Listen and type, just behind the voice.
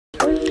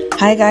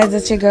Hi guys,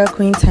 it's your girl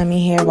Queen Temi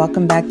here.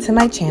 Welcome back to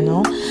my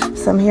channel.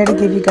 So I'm here to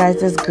give you guys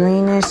this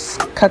greenish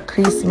cut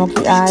crease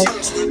smoky eye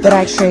that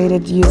I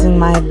created using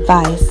my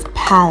Vice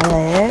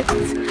palette.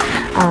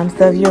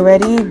 So if you're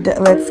ready,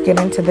 let's get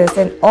into this.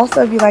 And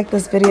also, if you like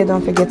this video,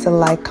 don't forget to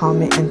like,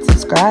 comment, and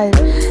subscribe.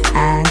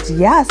 And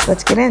yes,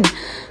 let's get in.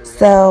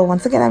 So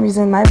once again, I'm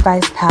using my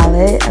Vice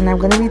palette, and I'm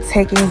going to be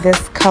taking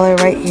this color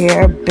right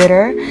here,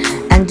 Bitter,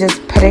 and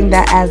just putting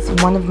that as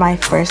one of my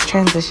first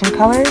transition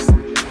colors.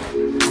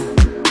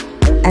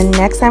 And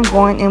next I'm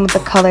going in with the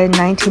color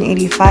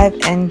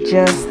 1985 and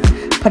just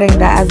putting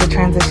that as a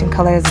transition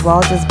color as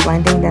well, just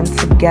blending them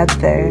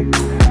together.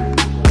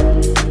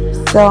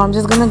 So I'm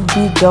just going to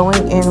be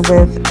going in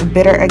with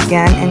Bitter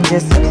again and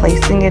just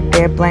placing it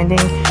there,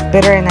 blending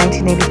Bitter and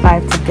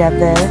 1985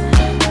 together.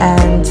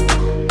 And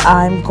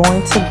I'm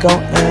going to go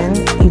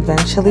in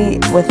eventually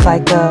with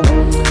like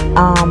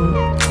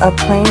a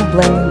plain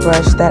blending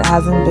brush that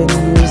hasn't been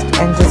used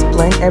and just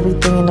blend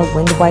everything in a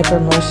wind wiper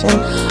motion.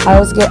 I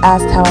always get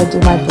asked how I do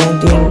my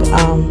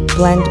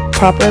blend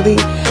properly,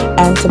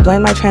 and to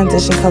blend my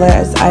transition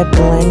colors, I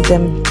blend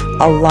them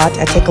a lot.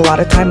 I take a lot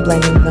of time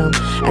blending them,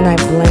 and I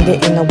blend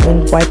it in a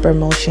wind wiper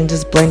motion,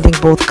 just blending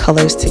both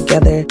colors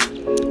together.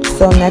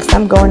 So next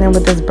I'm going in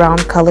with this brown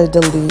color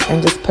Delete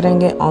and just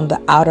putting it on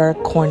the outer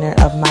corner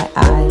of my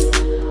eye.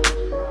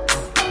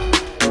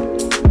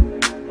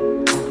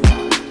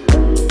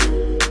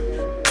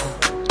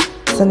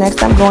 So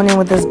next I'm going in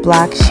with this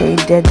black shade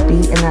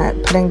Deadbeat and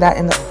I'm putting that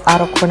in the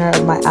outer corner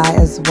of my eye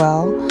as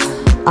well.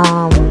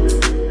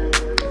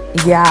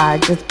 Yeah,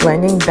 just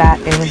blending that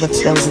in with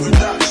Delete.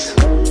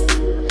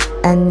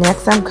 And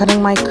next I'm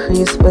cutting my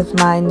crease with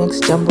my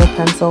NYX Jumbo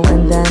pencil,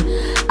 and then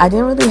I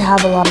didn't really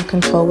have a lot of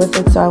control with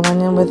it, so I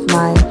went in with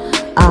my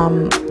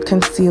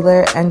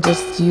concealer and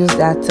just used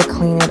that to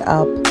clean it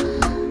up.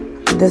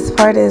 This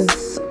part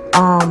is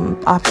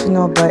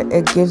optional, but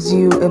it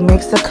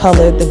makes the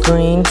color, the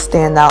green,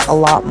 stand out a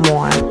lot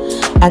more.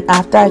 And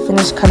after I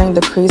finish cutting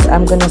the crease,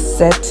 I'm gonna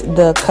set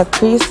the cut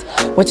crease,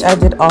 which I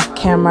did off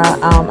camera.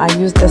 I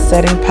used the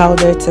setting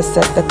powder to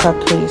set the cut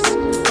crease.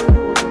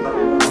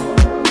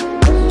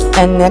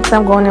 And next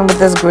I'm going in with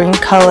this green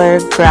color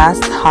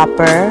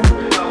Grasshopper,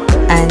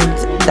 and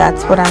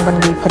that's what I'm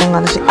going to be putting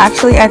on the shade.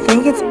 Actually, I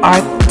think it's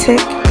Arctic.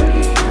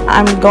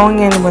 I'm going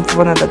in with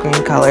one of the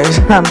green colors.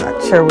 I'm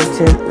not sure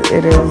which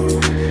it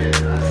is.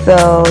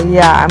 So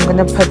yeah, I'm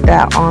going to put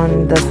that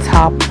on the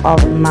top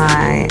of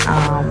my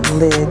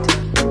lid.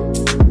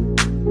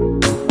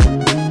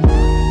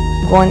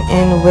 Going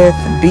in with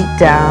Beat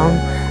Down,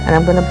 and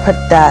I'm going to put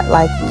that,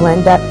 like,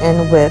 blend that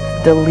in with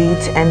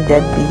Delete and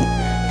Deadbeat.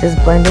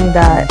 Just blending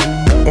that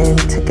in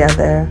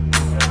together.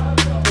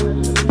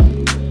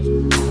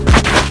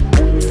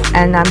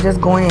 And I'm just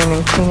going in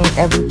and cleaning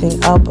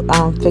everything up,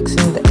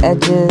 fixing the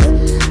edges,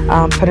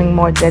 putting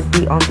more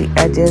Deadbeat on the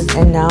edges.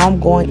 And now I'm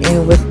going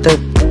in with the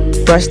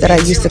brush that I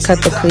used to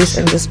cut the crease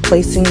and just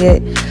placing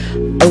it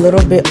a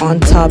little bit on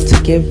top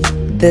to give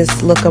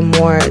this look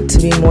to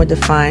be more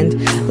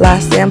defined.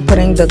 Lastly, I'm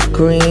putting the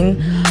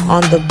green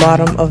on the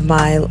bottom of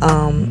my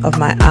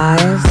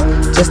eyes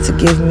just to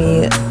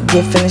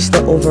finish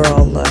the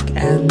overall look.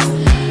 And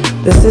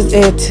this is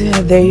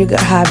it. There you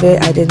have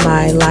it. I did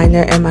my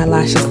liner and my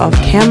lashes off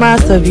camera.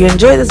 So if you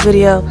enjoyed this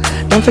video,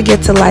 don't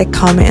forget to like,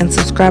 comment, and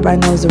subscribe. I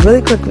know it's a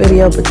really quick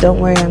video, but don't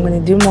worry, I'm going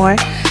to do more.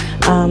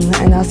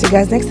 And I'll see you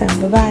guys next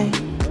time. Bye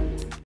bye.